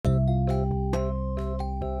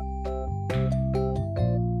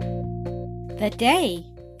The day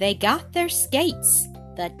they got their skates,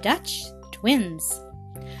 the Dutch twins.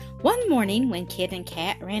 One morning when Kit and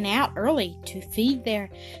Kat ran out early to feed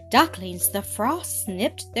their ducklings, the frost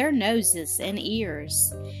nipped their noses and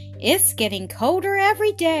ears. "It's getting colder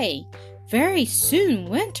every day. Very soon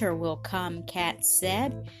winter will come," Kat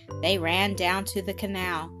said. They ran down to the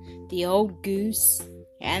canal. The old goose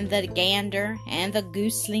and the gander and the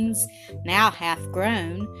goslings, now half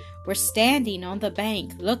grown, were standing on the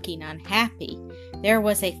bank looking unhappy. There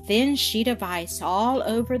was a thin sheet of ice all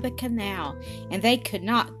over the canal, and they could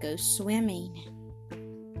not go swimming.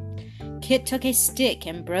 Kit took a stick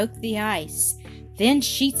and broke the ice. Thin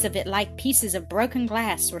sheets of it, like pieces of broken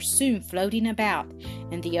glass, were soon floating about,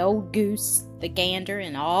 and the old goose, the gander,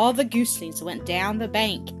 and all the goslings went down the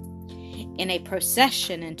bank in a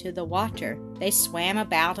procession into the water. They swam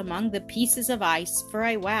about among the pieces of ice for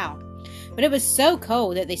a while, but it was so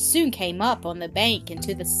cold that they soon came up on the bank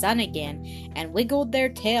into the sun again and wiggled their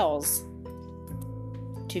tails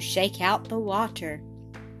to shake out the water.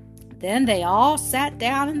 Then they all sat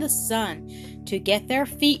down in the sun to get their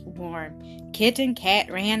feet warm. Kit and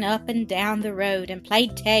Kat ran up and down the road and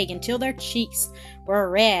played tag until their cheeks were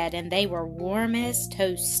red and they were warm as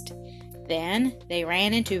toast. Then they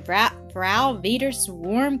ran into Vrouw Veder's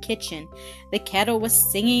warm kitchen. The kettle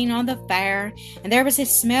was singing on the fire, and there was a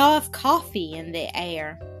smell of coffee in the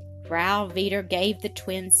air. Vrouw Veder gave the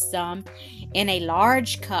twins some. In a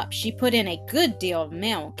large cup she put in a good deal of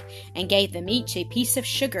milk, and gave them each a piece of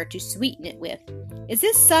sugar to sweeten it with. "Is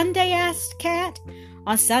this Sunday?" asked Kat.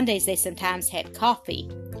 On Sundays they sometimes had coffee.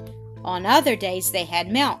 On other days they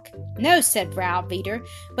had milk. "No," said Vrouw Veder,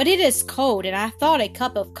 "but it is cold, and I thought a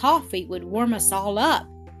cup of coffee would warm us all up."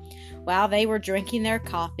 While they were drinking their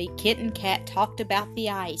coffee, Kit and Kat talked about the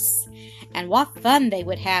ice, and what fun they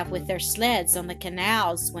would have with their sleds on the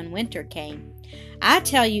canals when winter came. "I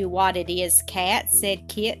tell you what it is, Kat," said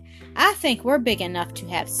Kit. "I think we're big enough to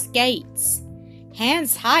have skates.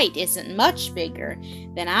 Hans Height isn't much bigger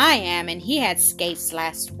than I am, and he had skates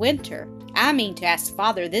last winter. I mean to ask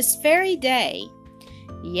Father this very day."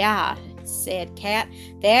 "Yeah," said Kat,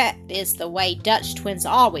 "that is the way Dutch twins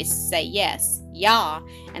always say yes, ja,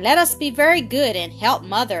 and let us be very good and help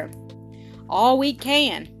Mother all we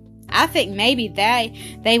can. I think maybe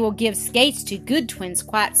they will give skates to good twins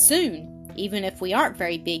quite soon, even if we aren't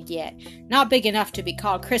very big yet, not big enough to be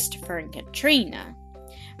called Christopher and Katrina."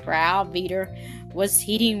 Vrouw Veder was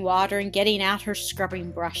heating water and getting out her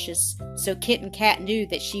scrubbing brushes, so Kit and Kat knew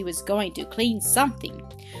that she was going to clean something.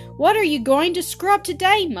 "What are you going to scrub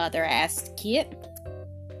today, Mother?" asked Kit.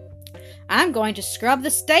 "I'm going to scrub the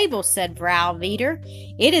stable," said Vrouw Veder.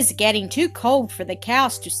 "It is getting too cold for the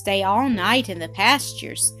cows to stay all night in the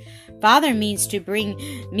pastures. Father means to bring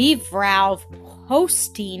me Vrouw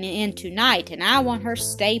Hosteen in tonight, and I want her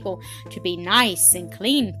stable to be nice and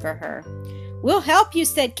clean for her." "We'll help you,"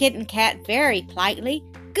 said Kit and Kat very politely.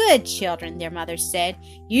 "Good children," their mother said.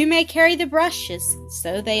 "You may carry the brushes."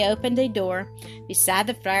 So they opened a door beside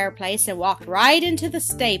the fireplace and walked right into the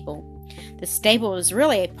stable. The stable was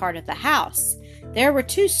really a part of the house. There were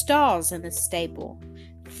 2 stalls in the stable.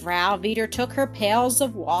 Vrouw Veder took her pails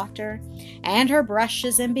of water and her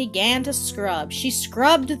brushes and began to scrub. She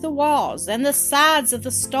scrubbed the walls and the sides of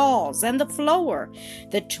the stalls and the floor.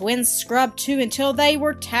 The twins scrubbed too until they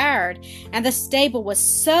were tired, and the stable was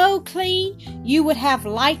so clean you would have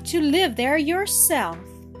liked to live there yourself.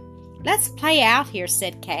 "Let's play out here,"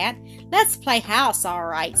 said Kat. "Let's play house, all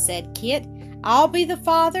right," said Kit. "I'll be the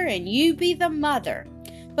father and you be the mother."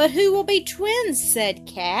 "But who will be twins?" said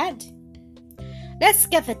Kat. "Let's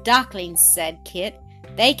get the ducklings," said Kit.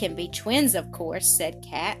 "They can be twins, of course," said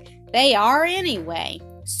Kat. "They are anyway."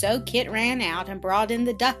 So Kit ran out and brought in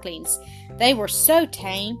the ducklings. They were so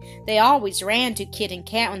tame, they always ran to Kit and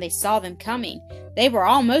Kat when they saw them coming. They were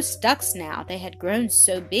almost ducks now, they had grown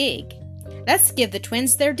so big. "Let's give the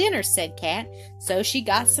twins their dinner," said Kat. So she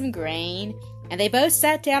got some grain, and they both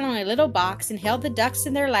sat down on a little box and held the ducks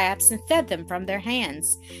in their laps and fed them from their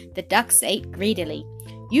hands. The ducks ate greedily.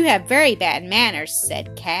 "You have very bad manners,"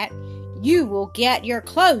 said Kat. "You will get your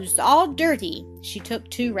clothes all dirty." She took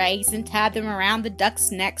 2 rags and tied them around the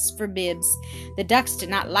ducks' necks for bibs. The ducks did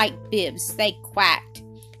not like bibs. They quacked.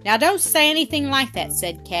 "Now don't say anything like that,"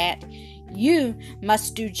 said Kat. "You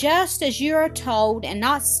must do just as you are told and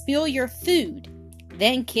not spill your food."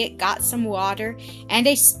 Then Kit got some water and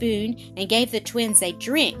a spoon and gave the twins a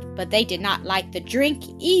drink, but they did not like the drink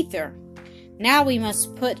either. "Now we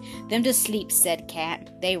must put them to sleep," said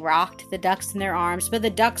Kat. They rocked the ducks in their arms, but the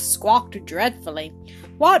ducks squawked dreadfully.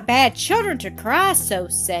 "What bad children to cry so,"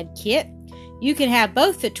 said Kit. "You can have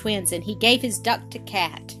both the twins," and he gave his duck to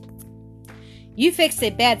Kat. "You fix a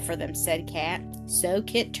bed for them," said Cat. So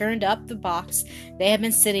Kit turned up the box they had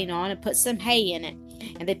been sitting on and put some hay in it,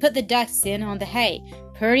 and they put the ducks in on the hay.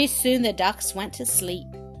 Pretty soon the ducks went to sleep.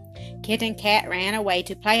 Kit and Kat ran away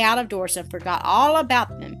to play out of doors and forgot all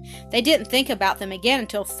about them. They didn't think about them again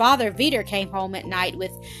until Father Veeder came home at night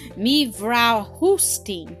with Mevrouw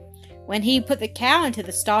Hoelstein. When he put the cow into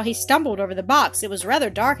the stall, he stumbled over the box. It was rather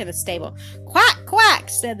dark in the stable. "Quack, quack,"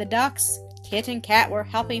 said the ducks. Kit and Kat were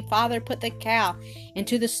helping Father put the cow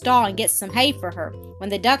into the stall and get some hay for her. When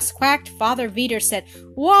the ducks quacked, Father Veeder said,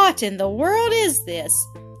 "What in the world is this?"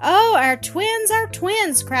 "Oh, our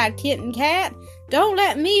twins," cried Kit and Kat. "Don't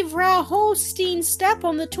let Mevrouw Holstein step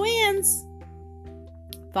on the twins."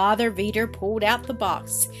 Father Veeder pulled out the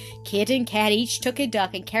box. Kit and Kat each took a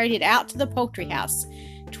duck and carried it out to the poultry house.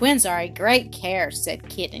 "Twins are a great care," said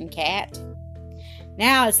Kit and Kat.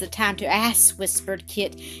 "Now is the time to ask," whispered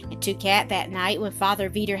Kit to Kat that night when Father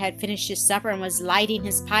Veeder had finished his supper and was lighting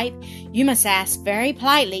his pipe. "You must ask very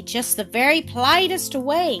politely, just the very politest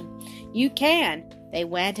way you can." They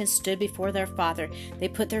went and stood before their father. They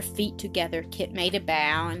put their feet together. Kit made a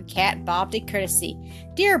bow, and Kat bobbed a courtesy.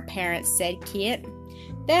 "Dear parents," said Kit.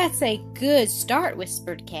 "That's a good start,"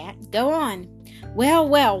 whispered Kat. "Go on." Well,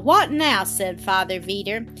 what now?" said Father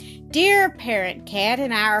Veeder. "Dear parent, Kat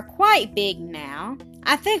and I are quite big now.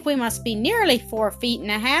 I think we must be nearly 4.5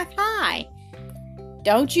 feet high.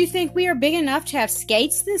 Don't you think we are big enough to have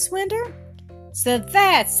skates this winter?" "So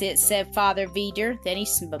that's it," said Father Veeder. Then he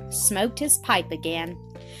smoked his pipe again.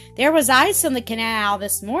 "There was ice on the canal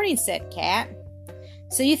this morning," said Kat.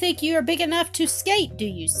 "So you think you are big enough to skate, do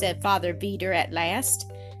you?" said Father Veeder at last.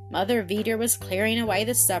 Mother Veeder was clearing away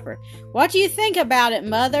the supper. "What do you think about it,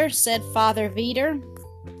 Mother?" said Father Veeder.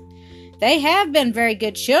 "They have been very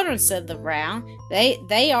good children," said the Vrow.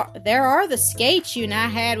 There are the skates you and I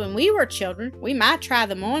had when we were children. We might try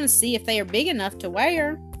them on and see if they are big enough to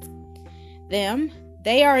wear them.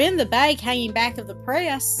 They are in the bag hanging back of the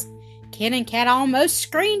press." Kit and Kat almost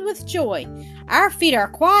screamed with joy. "Our feet are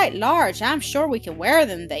quite large. I'm sure we can wear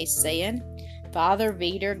them," they said. Father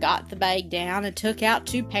Veeder got the bag down and took out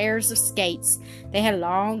 2 pairs of skates. They had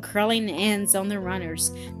long curling ends on the runners.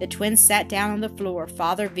 The twins sat down on the floor.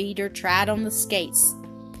 Father Veeder tried on the skates.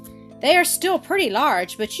 "They are still pretty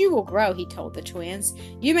large, but you will grow," he told the twins.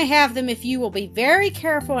 "You may have them if you will be very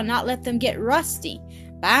careful and not let them get rusty.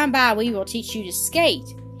 By and by we will teach you to skate."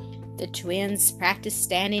 The twins practiced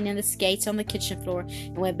standing in the skates on the kitchen floor,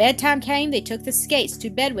 and when bedtime came, they took the skates to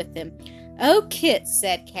bed with them. "Oh, Kit,"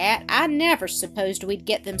 said Kat, "I never supposed we'd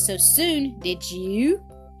get them so soon. Did you?"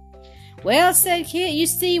 "Well," said Kit, "you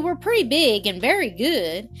see, we're pretty big and very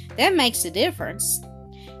good. That makes a difference."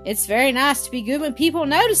 "It's very nice to be good when people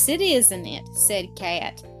notice it, isn't it?" said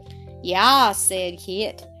Kat. "Yeah," said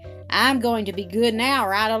Kit. "I'm going to be good now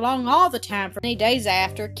right along all the time." For many days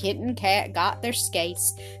after Kit and Kat got their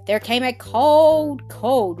skates, there came a cold,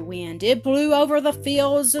 cold wind. It blew over the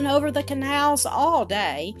fields and over the canals all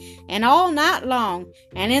day and all night long,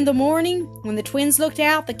 and in the morning, when the twins looked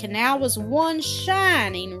out, the canal was one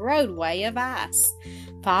shining roadway of ice.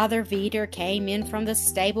 Father Veeder came in from the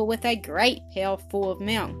stable with a great pail full of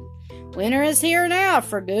milk. "Winter is here now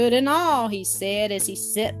for good and all," he said as he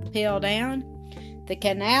set the pail down. "The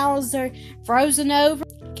canals are frozen over."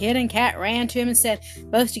 Kit and Kat ran to him and said,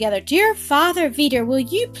 both together, "Dear Father Veeder, will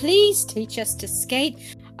you please teach us to skate?"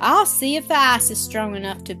 "I'll see if the ice is strong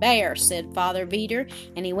enough to bear," said Father Veeder,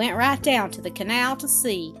 and he went right down to the canal to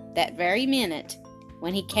see, that very minute.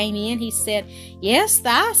 When he came in, he said, "Yes,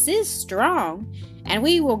 the ice is strong, and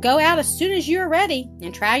we will go out as soon as you are ready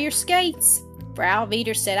and try your skates." Frau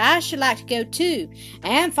Veeder said, "I should like to go too."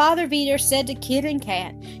 And Father Veeder said to Kit and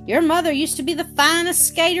Kat, "Your mother used to be the finest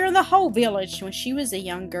skater in the whole village when she was a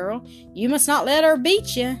young girl. You must not let her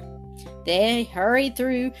beat you." They hurried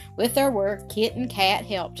through with their work. Kit and Kat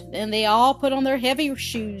helped. Then they all put on their heavy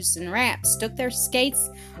shoes and wraps, took their skates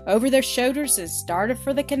over their shoulders, and started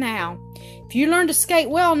for the canal. "If you learn to skate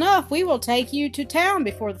well enough, we will take you to town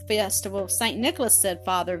before the festival of St. Nicholas," said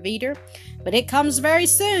Father Veeder. "But it comes very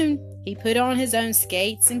soon." He put on his own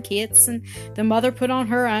skates and Kit's, and the mother put on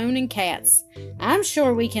her own and Kat's. "I'm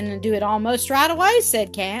sure we can do it almost right away,"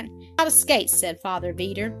 said Kat. "Out of skates," said Father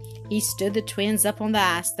Veeder. He stood the twins up on the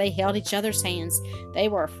ice. They held each other's hands. They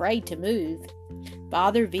were afraid to move.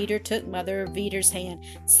 Father Veeder took Mother Veeder's hand.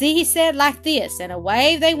 "See," he said, "like this," and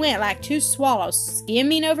away they went like 2 swallows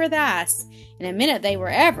skimming over the ice. In a minute they were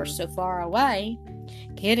ever so far away.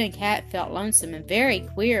 Kit and Kat felt lonesome and very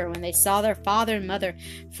queer when they saw their father and mother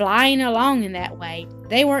flying along in that way.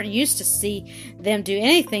 They weren't used to see them do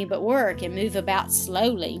anything but work and move about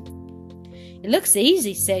slowly. "It looks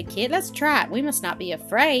easy," said Kit. "Let's try it. We must not be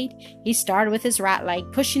afraid." He started with his right leg,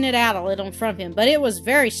 pushing it out a little in front of him, but it was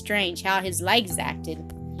very strange how his legs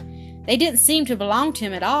acted. They didn't seem to belong to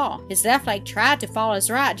him at all. His left leg tried to follow his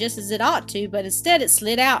right just as it ought to, but instead it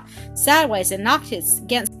slid out sideways and knocked it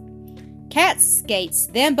against Cat's skates.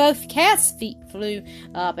 Then both Cat's feet flew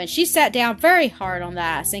up, and she sat down very hard on the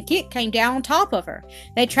ice, and Kit came down on top of her.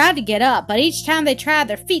 They tried to get up, but each time they tried,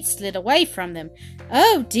 their feet slid away from them.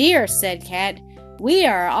 "Oh dear," said Cat. "We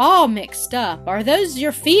are all mixed up. Are those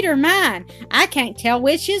your feet or mine? I can't tell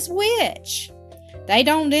which is which." "They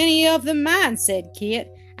don't any of them mine," said Kit.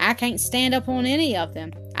 "I can't stand up on any of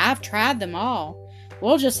them. I've tried them all.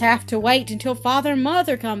 We'll just have to wait until Father and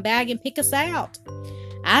Mother come back and pick us out."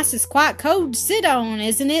 "Ice is quite cold to sit on,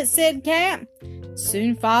 isn't it?" said Cat.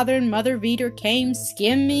 Soon Father and Mother Veeder came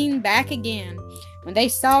skimming back again. When they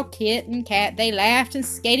saw Kit and Cat, they laughed and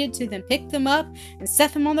skated to them, picked them up, and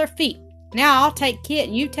set them on their feet. "Now I'll take Kit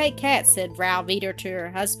and you take Cat," said Frau Veeder to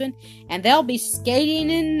her husband, "and they'll be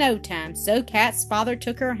skating in no time." So Cat's father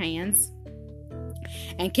took her hands,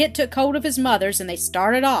 and Kit took hold of his mother's, and they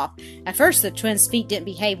started off. At first the twins' feet didn't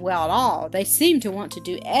behave well at all. They seemed to want to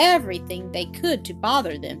do everything they could to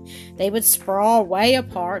bother them. They would sprawl way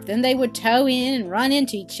apart, then they would toe in and run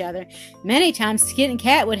into each other. Many times Kit and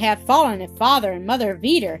Cat would have fallen if Father and Mother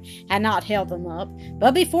Veeder had not held them up.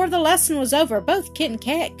 But before the lesson was over, both Kit and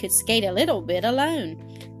Cat could skate a little bit alone.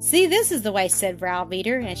 "See, this is the way," said Frau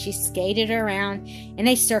Veeder, and she skated around in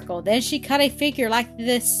a circle. Then she cut a figure like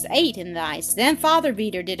this 8 in the ice. Then Father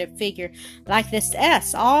Veeder did a figure like this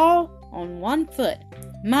S, all on one foot.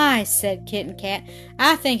 "My," said Kit and Cat,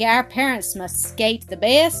 "I think our parents must skate the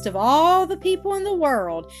best of all the people in the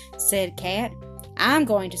world," said Cat. "I'm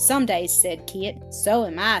going to some days," said Kit. "So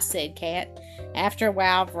am I," said Cat. After a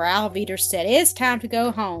while, Frau Veeder said, "It's time to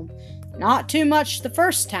go home." Not too much the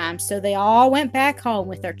first time, so they all went back home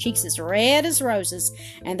with their cheeks as red as roses,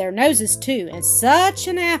 and their noses too, and such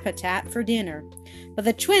an appetite for dinner. But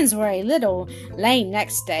the twins were a little lame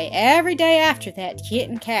next day. Every day after that, Kit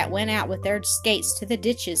and Cat went out with their skates to the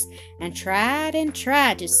ditches, and tried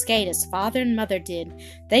to skate as Father and Mother did.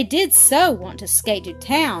 They did so want to skate to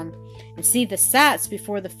town, and see the sights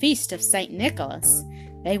before the feast of St. Nicholas.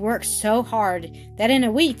 They worked so hard that in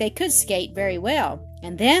a week they could skate very well.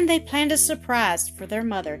 And then they planned a surprise for their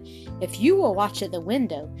mother. "If you will watch at the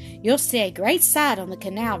window, you'll see a great sight on the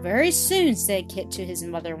canal very soon," said Kit to his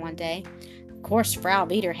mother one day. Of course, Frau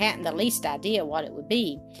Veeder hadn't the least idea what it would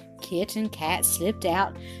be. Kit and Cat slipped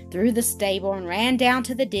out through the stable and ran down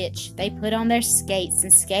to the ditch. They put on their skates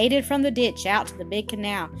and skated from the ditch out to the big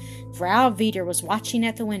canal. Frau Veeder was watching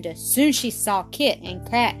at the window. Soon she saw Kit and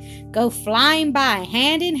Cat go flying by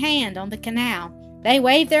hand in hand on the canal. They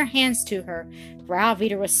waved their hands to her. Frau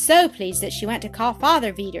Veeder was so pleased that she went to call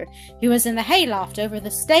Father Veeder, who was in the hayloft over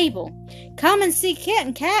the stable. "Come and see Kit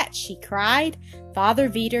and Cat," she cried. Father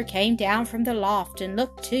Veeder came down from the loft and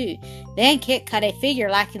looked too. Then Kit cut a figure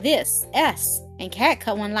like this, S, and Cat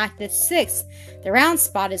cut one like this, 6. The round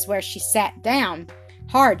spot is where she sat down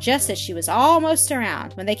hard just as she was almost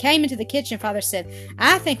around. When they came into the kitchen, Father said,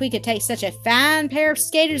 "I think we could take such a fine pair of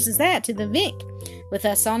skaters as that to the Vink with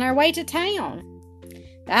us on our way to town.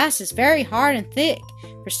 The ice is very hard and thick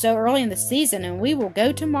for so early in the season, and we will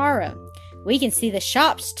go tomorrow. We can see the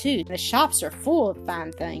shops, too. The shops are full of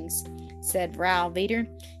fine things," said Frau Veeder.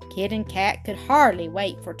 Kit and Cat could hardly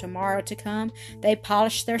wait for tomorrow to come. They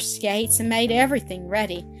polished their skates and made everything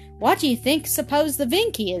ready. "What do you suppose the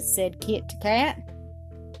Vinky is?" said Kit to Cat.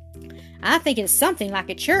 "I think it's something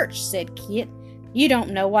like a church," said Kit. "You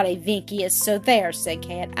don't know what a Vinky is, so there," said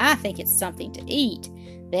Cat. "I think it's something to eat."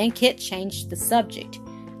 Then Kit changed the subject.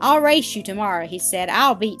 "I'll race you tomorrow," he said.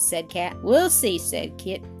 "I'll beat," said Cat. "We'll see," said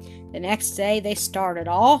Kit. The next day they started,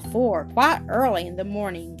 all 4, quite early in the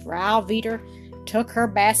morning. Frau Veeder took her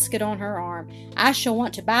basket on her arm. "I shall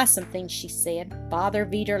want to buy some things," she said. Father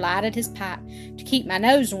Veeder lighted his pipe. "To keep my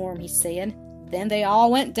nose warm," he said. Then they all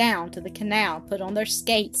went down to the canal, put on their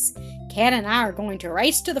skates. "Cat and I are going to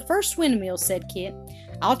race to the first windmill," said Kit.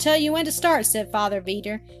 "I'll tell you when to start," said Father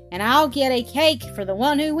Veeder. "And I'll get a cake for the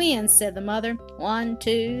one who wins," said the mother. 1,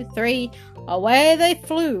 2, 3. Away they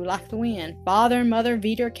flew like the wind. Father and Mother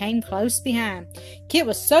Veeder came close behind. Kit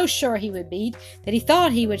was so sure he would beat that he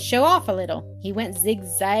thought he would show off a little. He went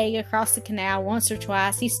zigzag across the canal once or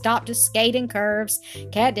twice. He stopped to skate in curves.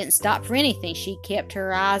 Cat didn't stop for anything. She kept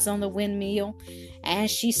her eyes on the windmill, and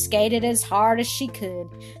she skated as hard as she could.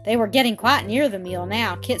 They were getting quite near the mill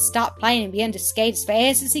now. Kit stopped playing and began to skate as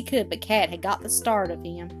fast as he could, but Cat had got the start of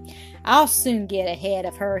him. "I'll soon get ahead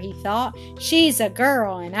of her," he thought. "She's a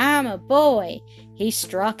girl, and I'm a boy." He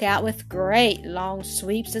struck out with great long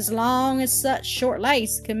sweeps, as long as such short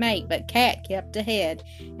legs could make, but Cat kept ahead,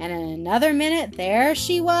 and in another minute there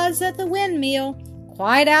she was at the windmill,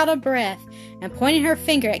 quite out of breath, and pointing her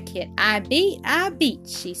finger at Kit. I beat,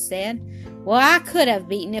 she said. Well, I could have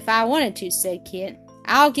beaten if I wanted to, said Kit.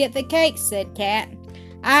 I'll get the cake, said Cat.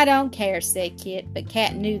 I don't care, said Kit, but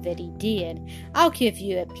Cat knew that he did. I'll give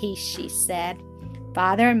you a piece, she said.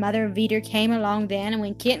 Father and Mother Veeder came along then, and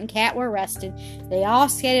when Kit and Cat were rested, they all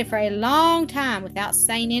skated for a long time without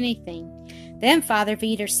saying anything. Then Father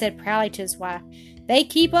Veeder said proudly to his wife, They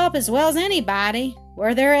keep up as well as anybody.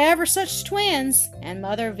 Were there ever such twins? And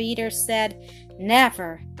Mother Veeder said,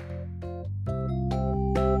 Never.